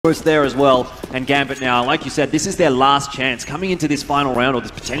there as well, and Gambit now, like you said, this is their last chance coming into this final round, or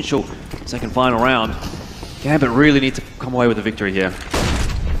this potential second final round. Gambit really need to come away with a victory here.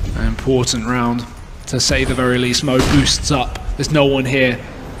 An important round, to say the very least. Mo boosts up, there's no one here.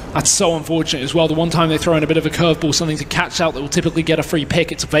 That's so unfortunate as well. The one time they throw in a bit of a curveball, something to catch out that will typically get a free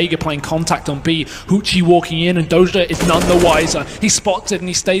pick. It's Vega playing contact on B. Hoochie walking in, and Doja is none the wiser. He spots it and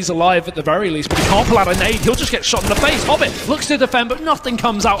he stays alive at the very least, but he can't pull out a nade. He'll just get shot in the face. Hobbit looks to defend, but nothing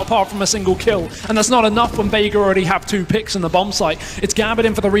comes out apart from a single kill. And that's not enough when Vega already have 2 picks in the bomb site. It's Gambit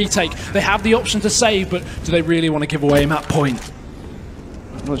in for the retake. They have the option to save, but do they really want to give away a map point?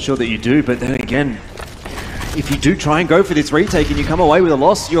 I'm not sure that you do, but then again, if you do try and go for this retake and you come away with a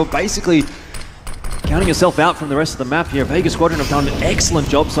loss, you're basically counting yourself out from the rest of the map here. Vega Squadron have done an excellent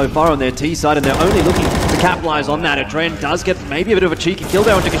job so far on their T side, and they're only looking to capitalize on that. Adren does get maybe a bit of a cheeky kill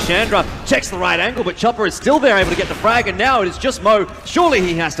there onto Cassandra, checks the right angle, but Chopper is still there, able to get the frag, and now it is just Mo. Surely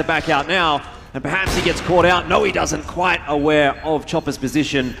he has to back out now, and perhaps he gets caught out. No, he doesn't, quite aware of Chopper's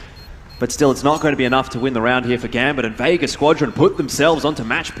position. But still, it's not going to be enough to win the round here for Gambit, and Vega Squadron put themselves onto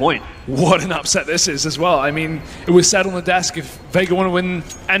match point. What an upset this is as well. I mean, it was said on the desk, if Vega want to win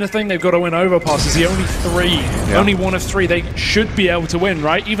anything, they've got to win Overpass. It's the only 3, only one of 3 they should be able to win,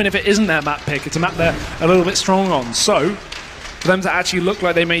 right? Even if it isn't their map pick, it's a map they're a little bit strong on. So, for them to actually look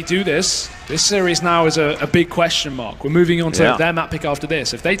like they may do this series now is a big question mark. We're moving on to their map pick after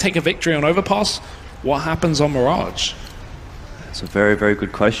this. If they take a victory on Overpass, what happens on Mirage? It's a very, very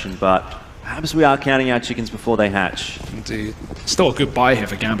good question, but perhaps we are counting our chickens before they hatch. Indeed. Still a good buy here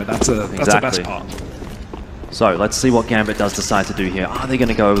for Gambit. That's the best part. So let's see what Gambit does decide to do here. Are they going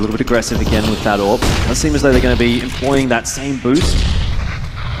to go a little bit aggressive again with that orb? It does seem as though they're going to be employing that same boost.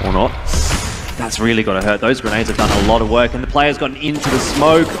 Or not. That's really got to hurt. Those grenades have done a lot of work, and the player's gotten into the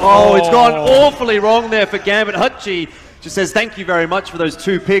smoke. Oh, it's gone awfully wrong there for Gambit. Hutchie just says, thank you very much for those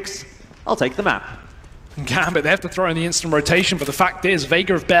 2 picks. I'll take the map. Gambit, they have to throw in the instant rotation, but the fact is,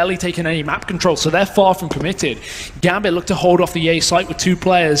 Vega have barely taken any map control, so they're far from committed. Gambit look to hold off the A site with 2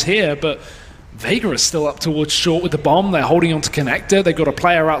 players here, but Vega is still up towards short with the bomb. They're holding on to connector. They've got a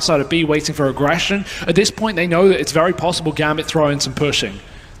player outside of B waiting for aggression. At this point, they know that it's very possible Gambit throw in some pushing.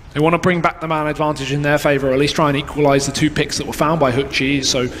 They want to bring back the man advantage in their favor, or at least try and equalize the 2 picks that were found by Hoochie.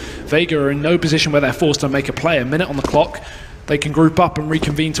 So Vega are in no position where they're forced to make a play. A minute on the clock. They can group up and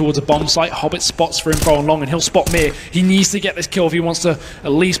reconvene towards a bomb site. Hobbit spots for info on long, and he'll spot Mir. He needs to get this kill if he wants to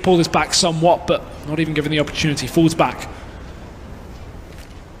at least pull this back somewhat, but not even given the opportunity. Falls back.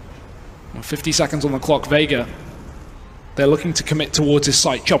 50 seconds on the clock. Vega, they're looking to commit towards his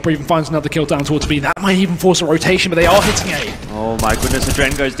site. Chopper even finds another kill down towards B. That might even force a rotation, but they are hitting A. Oh my goodness,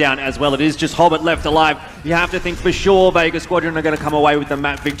 Adren goes down as well. It is just Hobbit left alive. You have to think for sure Vega Squadron are going to come away with the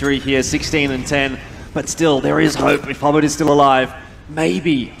map victory here, 16 and 10. But still, there is hope if Hobbit is still alive.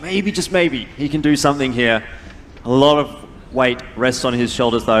 Maybe, just maybe, he can do something here. A lot of weight rests on his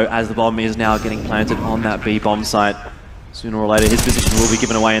shoulders, though, as the bomb is now getting planted on that B bomb site. Sooner or later, his position will be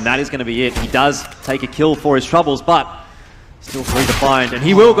given away, and that is going to be it. He does take a kill for his troubles, but still free to find, and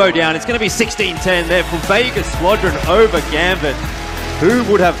he will go down. It's going to be 16-10 there for Vega Squadron over Gambit. Who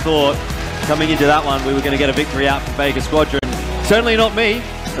would have thought, coming into that one, we were going to get a victory out for Vega Squadron? Certainly not me,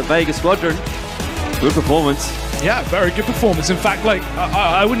 the Vega Squadron. Good performance. Yeah, very good performance. In fact, like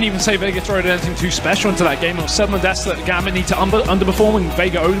I wouldn't even say Vega thrown anything too special into that game. It was said on the desk that Gambit need to underperform and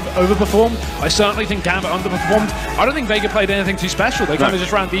Vega overperform. I certainly think Gambit underperformed. I don't think Vega played anything too special. They kind of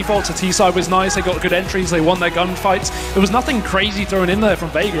just ran defaults. The T side was nice. They got good entries. They won their gunfights. There was nothing crazy thrown in there from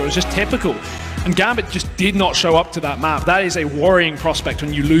Vega. It was just typical. And Gambit just did not show up to that map. That is a worrying prospect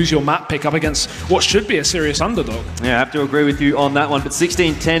when you lose your map pick up against what should be a serious underdog. Yeah, I have to agree with you on that one. But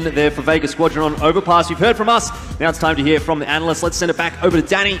 16-10 there for Vega Squadron on Overpass. You've heard from us. Now it's time to hear from the analysts. Let's send it back over to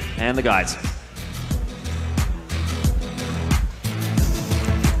Danny and the guys.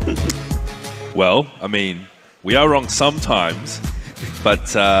 Well, I mean, we are wrong sometimes.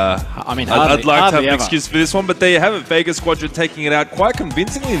 But I mean, I'd like to have an excuse for this one, but there you have it. Vega Squadron taking it out quite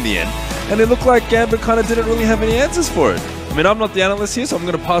convincingly in the end. And it looked like Gambit kind of didn't really have any answers for it. I mean, I'm not the analyst here, so I'm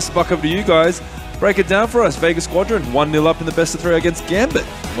going to pass the buck over to you guys. Break it down for us. Vega Squadron 1-0 up in the best of 3 against Gambit.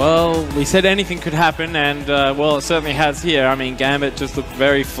 Well, we said anything could happen, and well, it certainly has here. I mean, Gambit just looked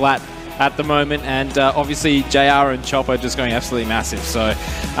very flat at the moment, and obviously JR and Chopper just going absolutely massive. So,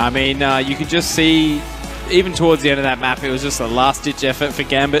 I mean, you could just see, even towards the end of that map, it was just a last-ditch effort for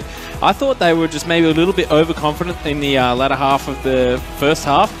Gambit. I thought they were just maybe a little bit overconfident in the latter half of the first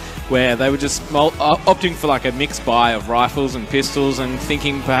half, where they were just opting for like a mixed buy of rifles and pistols and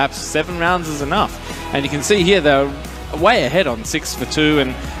thinking perhaps 7 rounds is enough. And you can see here they're way ahead on 6 for 2,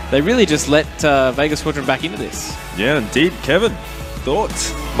 and they really just let Vega Squadron back into this. Yeah, indeed. Kevin?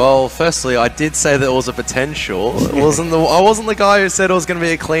 Thoughts? Well, firstly, I did say there was a potential. I wasn't the guy who said it was going to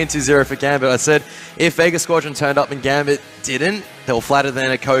be a clean 2-0 for Gambit. I said if Vega Squadron turned up and Gambit didn't, they were flatter than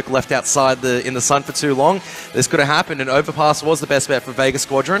a Coke left outside in the sun for too long. This could have happened, and Overpass was the best bet for Vega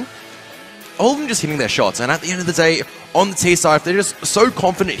Squadron. All of them just hitting their shots, and at the end of the day, on the T side, if they're just so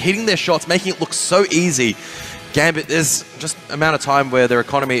confident hitting their shots, making it look so easy, Gambit, there's just amount of time where their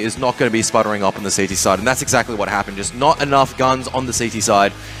economy is not going to be sputtering up on the CT side, and that's exactly what happened. Just not enough guns on the CT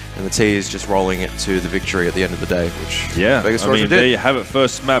side, and the T is just rolling it to the victory at the end of the day, which Vegas Squadron did. There you have it,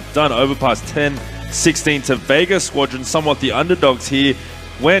 first map done. Overpass 10-16 to Vegas Squadron, somewhat the underdogs here.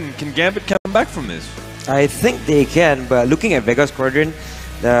 When can Gambit come back from this? I think they can, but looking at Vega Squadron,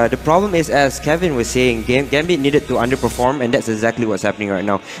 the problem is, as Kevin was saying, Gambit needed to underperform, and that's exactly what's happening right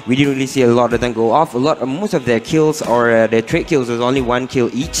now. We didn't really see a lot of them go off. Most of their kills or their trade kills was only 1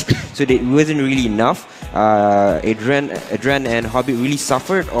 kill each, so it wasn't really enough. Adrian and Hobbit really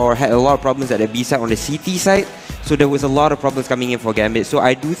suffered or had a lot of problems at the B side on the CT side, so there was a lot of problems coming in for Gambit. So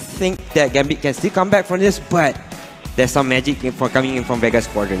I do think that Gambit can still come back from this, but there's some magic coming in from Vega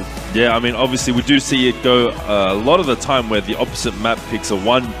Squadron. Yeah, I mean, obviously we do see it go a lot of the time where the opposite map picks are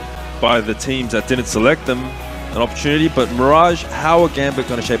won by the teams that didn't select them an opportunity. But Mirage, how are Gambit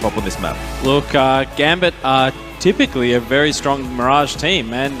going to shape up on this map? Look, Gambit are typically a very strong Mirage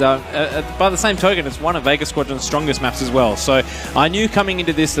team, and by the same token, it's one of Vega Squadron's strongest maps as well. So I knew coming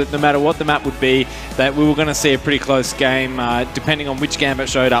into this that no matter what the map would be, that we were going to see a pretty close game, depending on which Gambit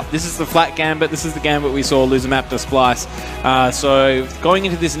showed up. This is the flat Gambit. This is the Gambit we saw lose a map to Splice. So going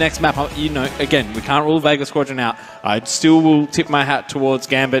into this next map, you know, again, we can't rule Vega Squadron out. I still will tip my hat towards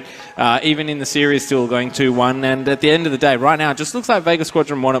Gambit, even in the series, still going 2-1. And at the end of the day, right now, it just looks like Vega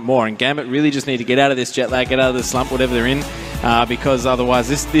Squadron want it more, and Gambit really just need to get out of this jet lag, get out of this slump, whatever they're in, because otherwise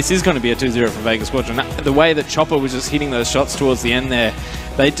this is going to be a 2-0 for Vega Squadron. The way that Chopper was just hitting those shots towards the end there,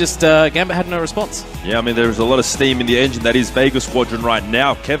 they just, Gambit had no response. Yeah, I mean, there's a lot of steam in the engine that is Vega Squadron right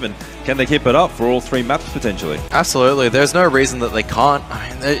now. Kevin, can they keep it up for all 3 maps potentially? Absolutely. There's no reason that they can't. I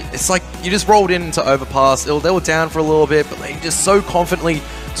mean, it's like you just rolled into Overpass. They were down for a little bit, but they just so confidently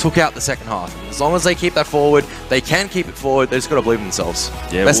took out the second half. As long as they keep that forward, they can keep it forward. They just got to believe in themselves.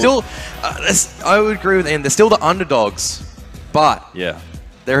 Yeah, they're still, I would agree with Ian, they're still the underdogs, but yeah,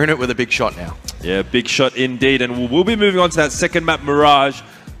 they're in it with a big shot now. Yeah, big shot indeed. And we'll be moving on to that second map, Mirage,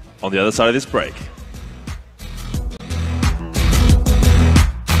 on the other side of this break.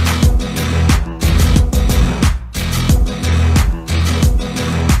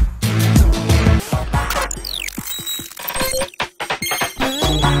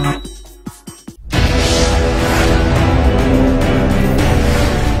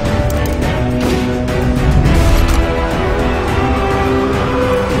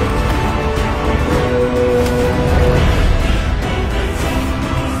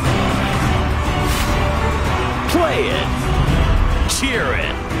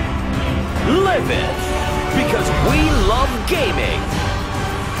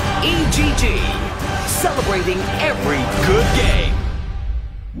 Celebrating every good game.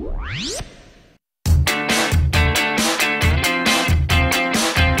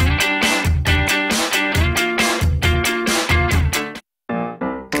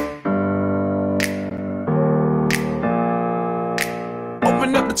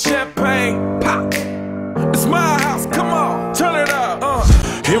 Open up the champagne, pop. It's my house, come on, turn it up.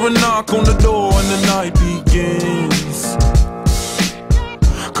 Hear a knock on the door and the night begins.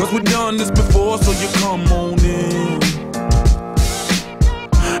 Cause we've done this before, so you come on in.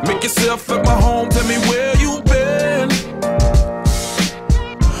 Make yourself at my home, tell me where you been.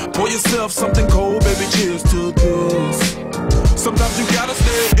 Pour yourself something cold, baby, cheers to this. Sometimes you gotta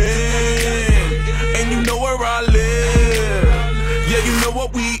stay in, and you know where I live. Yeah, you know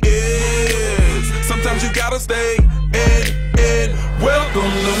what we is. Sometimes you gotta stay in.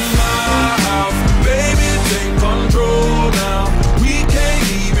 Welcome to my house, baby, take control now. We can't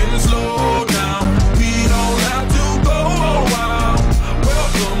even slow down. We don't have to go a while.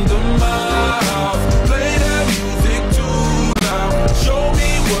 Welcome to my house. Play that music too loud. Show me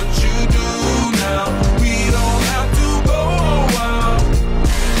what you do now. We don't have to go a while.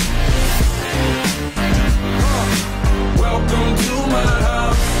 Welcome to my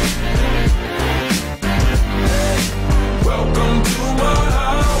house. Welcome to my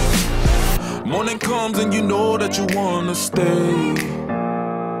house. Morning comes and you know that you wanna stay.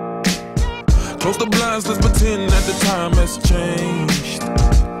 Close the blinds, let's pretend that the time has changed.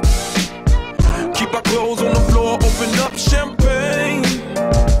 Keep our clothes on the floor, open up champagne.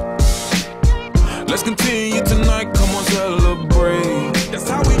 Let's continue tonight, come on, celebrate. That's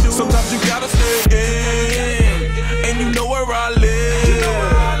how we do. Sometimes you gotta stay in, and you know where I live.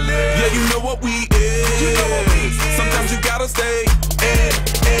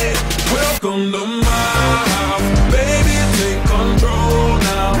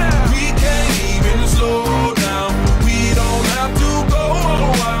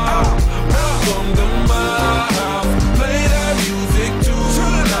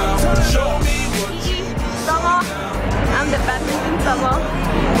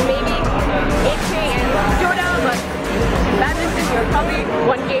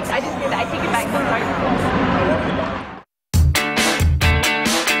 One case. I just did that. I take it back. I'm sorry.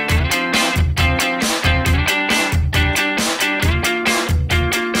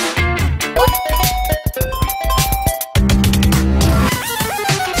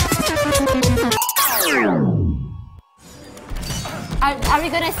 Are we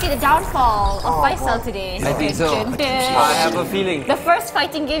gonna see the downfall of Faisal today? I think so. I have a feeling. The first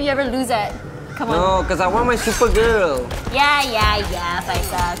fighting game you ever lose at. Come on. No, because I want my super girl. Yeah,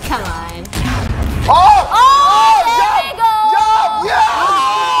 Faisal. Come on. Oh! There we go! Yeah!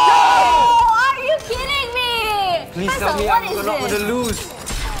 Oh, are you kidding me? Please Faisal, tell me what I'm is not going to this? lose.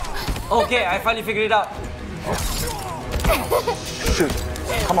 Okay, I finally figured it out.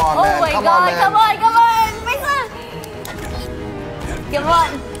 Come on, Oh man. my Come god, on, man. come on, Faisal! Come on!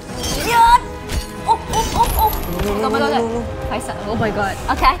 Yeah! Oh my god. Faisal, oh my god.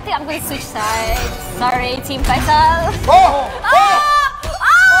 Okay, I think I'm going to switch sides. Sorry, Team Faisal. Oh!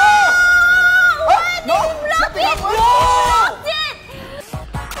 What? No! You blocked it! No! You blocked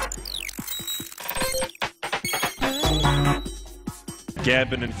it!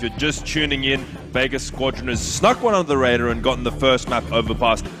 Gambit, and if you're just tuning in, Vegas Squadron has snuck one under the radar and gotten the first map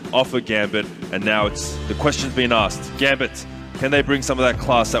overpass off of Gambit, and now the question's been asked. Gambit, can they bring some of that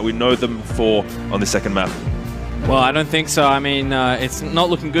class that we know them for on the second map? Well, I don't think so. I mean, it's not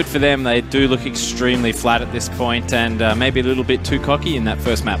looking good for them. They do look extremely flat at this point, and maybe a little bit too cocky in that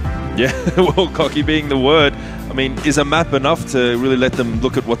first map. Yeah, well, cocky being the word. I mean, is a map enough to really let them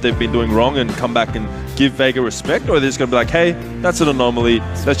look at what they've been doing wrong and come back and give Vega respect? Or are they just going to be like, hey, that's an anomaly,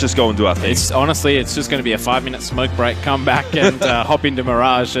 let's just go and do our thing? Honestly, it's just going to be a 5-minute smoke break, come back and hop into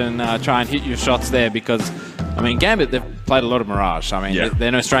Mirage and try and hit your shots there because, I mean, Gambit, they've played a lot of Mirage. I mean,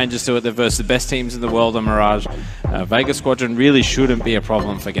 they're no strangers to it. They've versed the best teams in the world on Mirage. Vegas Squadron really shouldn't be a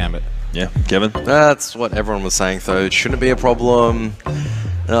problem for Gambit. Yeah, Kevin? That's what everyone was saying, though. It shouldn't be a problem.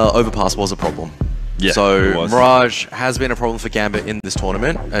 Overpass was a problem. Yeah, so Mirage has been a problem for Gambit in this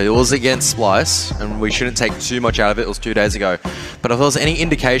tournament. It was against Splice, and we shouldn't take too much out of it. It was 2 days ago. But if there was any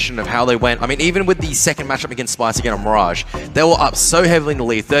indication of how they went, I mean, even with the second matchup against Splice again on Mirage, they were up so heavily in the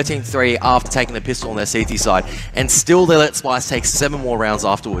lead, 13-3 after taking the pistol on their CT side, and still they let Splice take 7 more rounds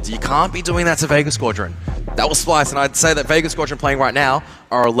afterwards. You can't be doing that to Vegas Squadron. That was Splice, and I'd say that Vegas Squadron playing right now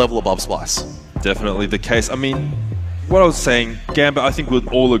are a level above Splice. Definitely the case. I mean, what I was saying, Gambit, I think we'd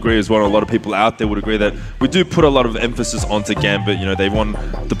all agree as well, a lot of people out there would agree that we do put a lot of emphasis onto Gambit. You know, they won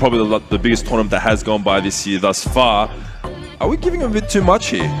probably the biggest tournament that has gone by this year thus far. Are we giving them a bit too much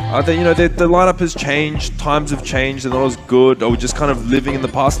here? Are they, you know, the lineup has changed, times have changed, they're not as good. Are we just kind of living in the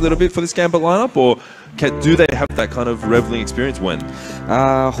past a little bit for this Gambit lineup, or do they have that kind of reveling experience when?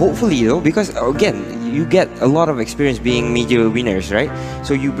 Hopefully, though, because again, you get a lot of experience being major winners, right?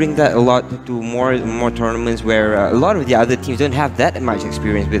 So you bring that a lot to more tournaments where a lot of the other teams don't have that much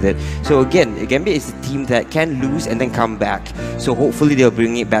experience with it. So again, Gambit is a team that can lose and then come back. So hopefully they'll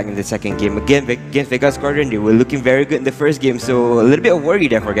bring it back in the second game. Again, against Vegas Squadron, they were looking very good in the first game, so a little bit of worry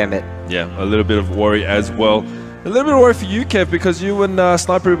there for Gambit. Yeah, a little bit of worry as well. A little bit of worry for you, Kev, because you and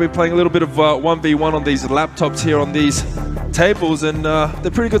Sniper will be playing a little bit of 1v1 on these laptops here on these tables, and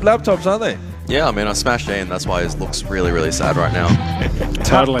they're pretty good laptops, aren't they? Yeah, I mean, I smashed Ian, that's why it looks really, really sad right now.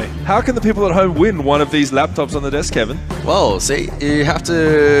 Totally. How can the people at home win one of these laptops on the desk, Kevin? Well, see, you have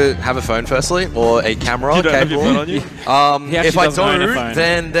to have a phone firstly, or a camera. You don't have your phone on you? If I don't,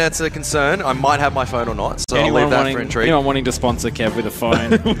 then that's a concern. I might have my phone or not, so I'll leave that for intrigue. Anyone wanting to sponsor Kev with a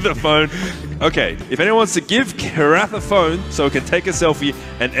phone? With a phone. Okay, if anyone wants to give Karath a phone so it can take a selfie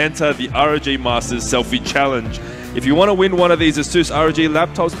and enter the ROG Masters Selfie Challenge. If you want to win one of these Asus ROG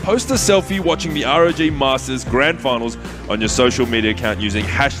laptops, post a selfie watching the ROG Masters Grand Finals on your social media account using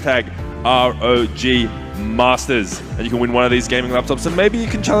hashtag ROG Masters. And you can win one of these gaming laptops, and maybe you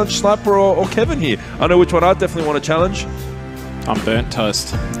can challenge Sniper or Kevin here. I know which one I definitely want to challenge. I'm burnt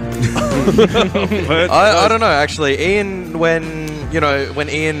toast. I don't know, actually. Ian, when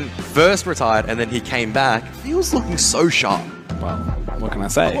Ian first retired and then he came back, he was looking so sharp. Well, what can I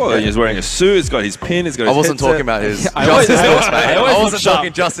say? Well, he's wearing a suit, he's got his pin, he's got his I wasn't headset. talking about his justice looks, mate. I wasn't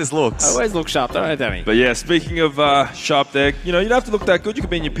talking just his looks. I always look sharp, don't I, Danny? But yeah, speaking of sharp there, you know, you don't have to look that good. You could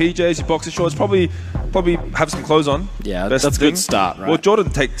be in your PJs, your boxer shorts, probably have some clothes on. Yeah, that's a good start, right? Well,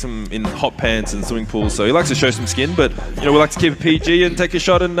 Jordan takes them in hot pants and swimming pools, so he likes to show some skin, but, you know, we like to keep it PG and take a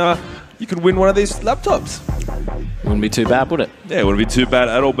shot, and you can win one of these laptops. Wouldn't be too bad, would it? Yeah, it wouldn't be too bad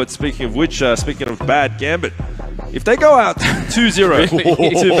at all. But speaking of which, speaking of bad, Gambit, if they go out 2-0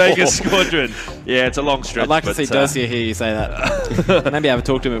 to Vegas Squadron, yeah, it's a long stretch. I'd like to see Dosia hear you say that. Maybe have a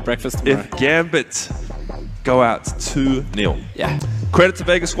talk to him at breakfast tomorrow. If Gambit go out 2-0, yeah, Credit to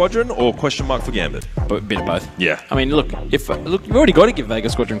Vega Squadron or question mark for Gambit? But a bit of both. Yeah. I mean, look, you've already got to give Vega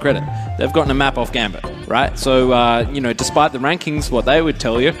Squadron credit. They've gotten a map off Gambit, right? So, you know, despite the rankings, what they would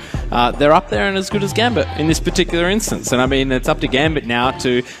tell you, they're up there and as good as Gambit in this particular instance. And I mean, it's up to Gambit now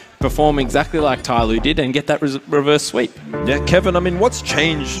to perform exactly like Tyloo did and get that reverse sweep. Yeah, Kevin, I mean, what's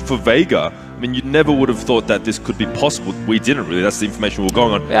changed for Vega? I mean, you never would have thought that this could be possible. We didn't really. That's the information we were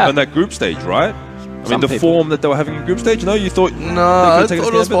going on that group stage, right? I mean, the form that they were having in group stage, no? You thought... No, I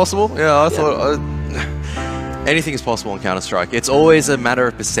thought it was possible. Yeah, I thought... anything is possible in Counter-Strike. It's always a matter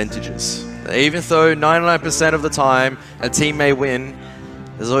of percentages. Even though 99% of the time a team may win,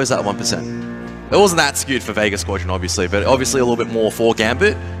 there's always that 1%. It wasn't that skewed for Vega Squadron, obviously, but obviously a little bit more for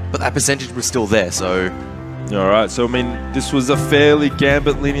Gambit, but that percentage was still there, so... Alright, so I mean, this was a fairly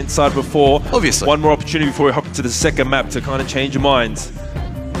Gambit lenient side before. Obviously. One more opportunity before we hop into the second map to kind of change your minds.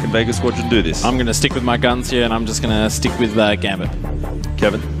 Can Vega Squadron do this? I'm going to stick with my guns here, and I'm just going to stick with Gambit.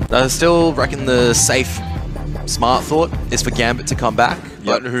 Kevin? I still reckon the safe, smart thought is for Gambit to come back,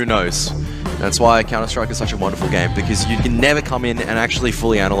 but who knows? That's why Counter-Strike is such a wonderful game, because you can never come in and actually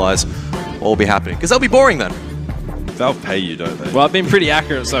fully analyze what will be happening, because they'll be boring then. They'll pay you, don't they? Well, I've been pretty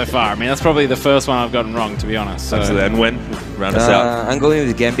accurate so far. I mean, that's probably the first one I've gotten wrong, to be honest. So. Absolutely. And when? Round us out. I'm going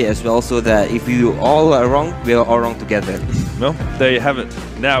with Gambit as well, so that if you all are wrong, we're all wrong together. Well, there you have it.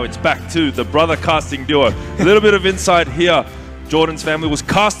 Now it's back to the brother casting duo. A little bit of insight here. Jordan's family was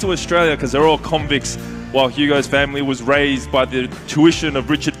cast to Australia because they're all convicts, while Hugo's family was raised by the tuition of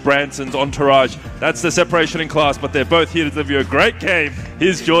Richard Branson's entourage. That's the separation in class, but they're both here to deliver you a great game.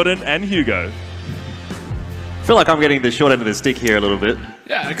 Here's Jordan and Hugo. I feel like I'm getting the short end of the stick here a little bit.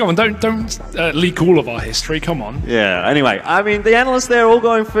 Yeah, come on, don't leak all of our history, come on. Yeah, anyway, I mean, the analysts, they're all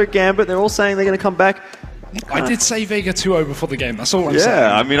going for Gambit. They're all saying they're going to come back. I did say Vega 2-0 before the game, that's all I'm saying.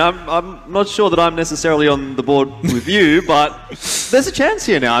 Yeah, I mean, I'm not sure that I'm necessarily on the board with you, but there's a chance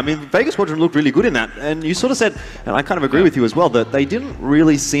here now. I mean, Vega Squadron looked really good in that, and you sort of said, and I kind of agree with you as well, that they didn't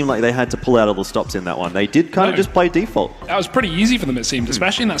really seem like they had to pull out all the stops in that one. They did kind of just play default. That was pretty easy for them, it seemed,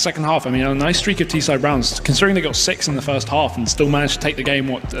 especially in that second half. I mean, a nice streak of T-side rounds, considering they got 6 in the first half and still managed to take the game,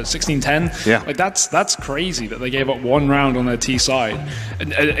 what, 16-10? Yeah. Like, that's crazy that they gave up 1 round on their T-side.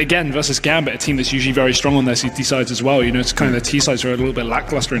 And, again, versus Gambit, a team that's usually very strong on their T-sides as well. You know, it's kind of the T-sides are a little bit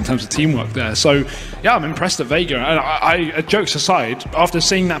lackluster in terms of teamwork there. So, yeah, I'm impressed at Vega. And jokes aside, after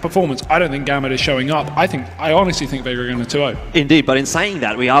seeing that performance, I don't think Gambit is showing up. I honestly think Vega are going to 2-0. Indeed, but in saying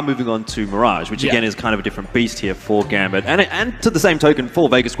that, we are moving on to Mirage, which again is kind of a different beast here for Gambit. And to the same token, for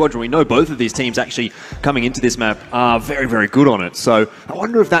Vega Squadron, we know both of these teams actually coming into this map are very, very good on it. So I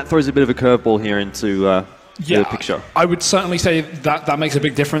wonder if that throws a bit of a curveball here into the picture. I would certainly say that makes a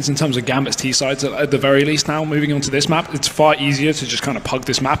big difference in terms of Gambit's T-sides at the very least now. Moving on to this map, it's far easier to just kind of pug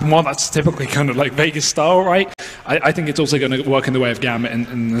this map. And while that's typically kind of like Vegas style, right, I think it's also going to work in the way of Gambit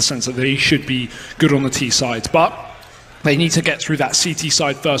in the sense that they should be good on the T-sides. But they need to get through that CT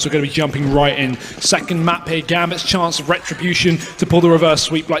side first. We're going to be jumping right in. Second map here, Gambit's chance of retribution to pull the reverse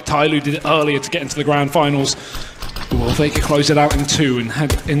sweep like Tyloo did earlier to get into the grand finals. Will Vega close it out in 2 and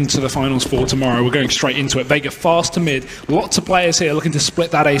head into the finals for tomorrow? We're going straight into it. Vega fast to mid. Lots of players here looking to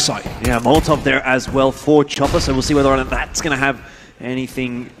split that A site. Yeah, Molotov there as well for Chopper, so we'll see whether or not that's going to have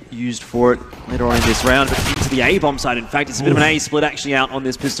anything used for it later on in this round. But into the A-bomb side, in fact, it's a bit of an A split actually out on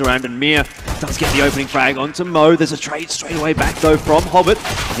this pistol round, and Mir does get the opening frag onto Mo. There's a trade straight away back though from Hobbit.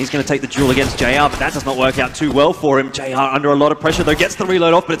 He's going to take the duel against JR, but that does not work out too well for him. JR under a lot of pressure though, gets the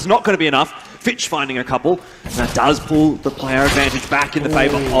reload off, but it's not going to be enough. Fitch finding a couple, and that does pull the player advantage back in the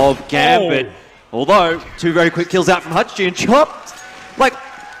favour of Gambit. Although, 2 very quick kills out from Hutchie and Chopped. Like,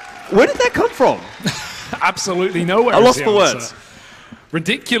 where did that come from? Absolutely nowhere. I lost for words.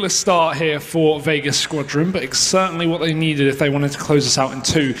 Ridiculous start here for Vegas Squadron, but it's certainly what they needed if they wanted to close us out in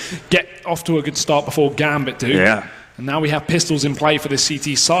 2. Get off to a good start before Gambit do. Yeah. And now we have pistols in play for the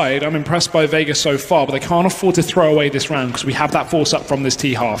CT side. I'm impressed by Vegas so far, but they can't afford to throw away this round because we have that force up from this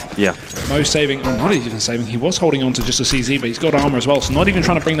T half. Yeah. Mo saving, or not even saving, he was holding on to just a CZ, but he's got armor as well, so not even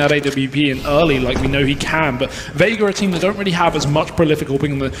trying to bring that AWP in early like we know he can. But Vega are a team that don't really have as much prolific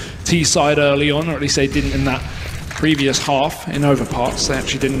opening on the T side early on, or at least they didn't in that previous half in overparts. They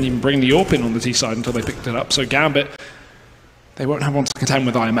actually didn't even bring the AWP in on the T side until they picked it up. So Gambit, they won't have one to contend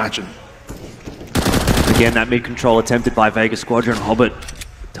with, I imagine. Again, that mid-control attempted by Vega Squadron. Hobbit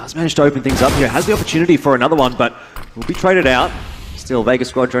does manage to open things up here. Has the opportunity for another one, but will be traded out. Still, Vega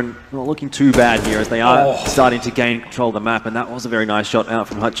Squadron not looking too bad here as they are starting to gain control of the map, and that was a very nice shot out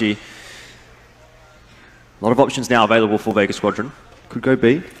from Hutchie. A lot of options now available for Vega Squadron. Could go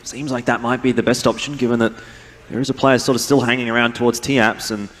B. Seems like that might be the best option, given that there is a player sort of still hanging around towards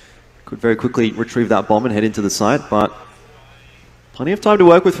T-Apps and could very quickly retrieve that bomb and head into the site, but Plenty of time to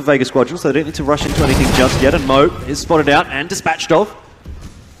work with for Vega Squadron, so they don't need to rush into anything just yet. And Mo is spotted out and dispatched off.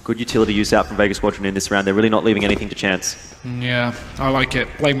 Good utility use out from Vega Squadron in this round. They're really not leaving anything to chance. Yeah, I like it.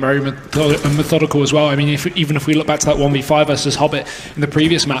 Playing very methodical as well. I mean, even if we look back to that 1v5 versus Hobbit in the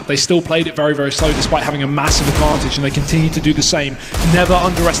previous map, they still played it very, very slow despite having a massive advantage, and they continue to do the same. Never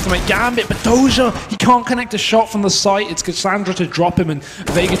underestimate Gambit, but Doja, he can't connect a shot from the site. It's Cassandra to drop him and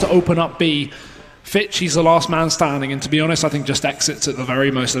Vega to open up B. Fitch, he's the last man standing, and to be honest, I think just exits at the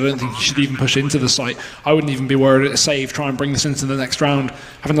very most. I don't think you should even push into the site. I wouldn't even be worried at a save. Try and bring this into the next round.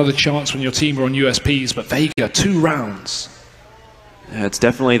 Have another chance when your team are on USPs, but Vega, 2 rounds. Yeah, it's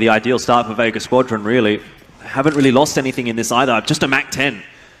definitely the ideal start for Vega Squadron, really. They haven't really lost anything in this either. Just a Mac 10.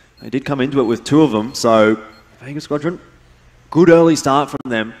 They did come into it with 2 of them, so Vega Squadron, good early start from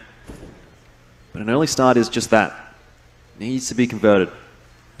them. But an early start is just that. Needs to be converted.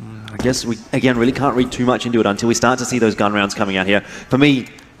 I guess we, again, really can't read too much into it until we start to see those gun rounds coming out here. For me,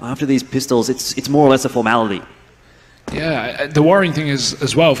 after these pistols, it's more or less a formality. Yeah, the worrying thing is,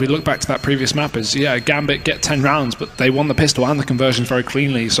 as well, if we look back to that previous map, is, yeah, Gambit get 10 rounds, but they won the pistol and the conversions very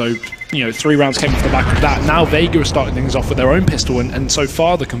cleanly, so, you know, 3 rounds came off the back of that. Now Vega are starting things off with their own pistol, and so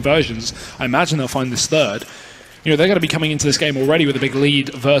far the conversions, I imagine they'll find this third. You know, they're going to be coming into this game already with a big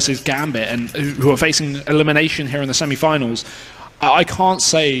lead versus Gambit, and who are facing elimination here in the semi-finals. I can't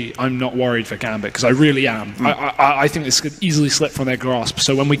say I'm not worried for Gambit, because I really am. I think this could easily slip from their grasp.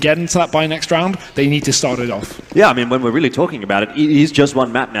 So when we get into that by next round, they need to start it off. Yeah, I mean, when we're really talking about it, it is just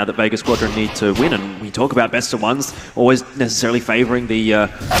one map now that Vega Squadron need to win. And we talk about best of ones, always necessarily favouring the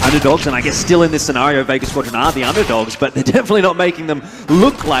underdogs. And I guess still in this scenario, Vega Squadron are the underdogs, but they're definitely not making them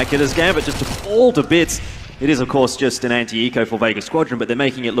look like it, as Gambit just to fall to bits. It is, of course, just an anti-eco for Vega Squadron, but they're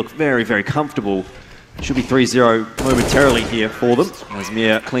making it look very, very comfortable. Should be 3-0 momentarily here for them, as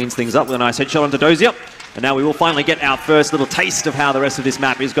Mir cleans things up with a nice headshot onto Dozier. And now we will finally get our first little taste of how the rest of this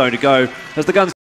map is going to go, as the guns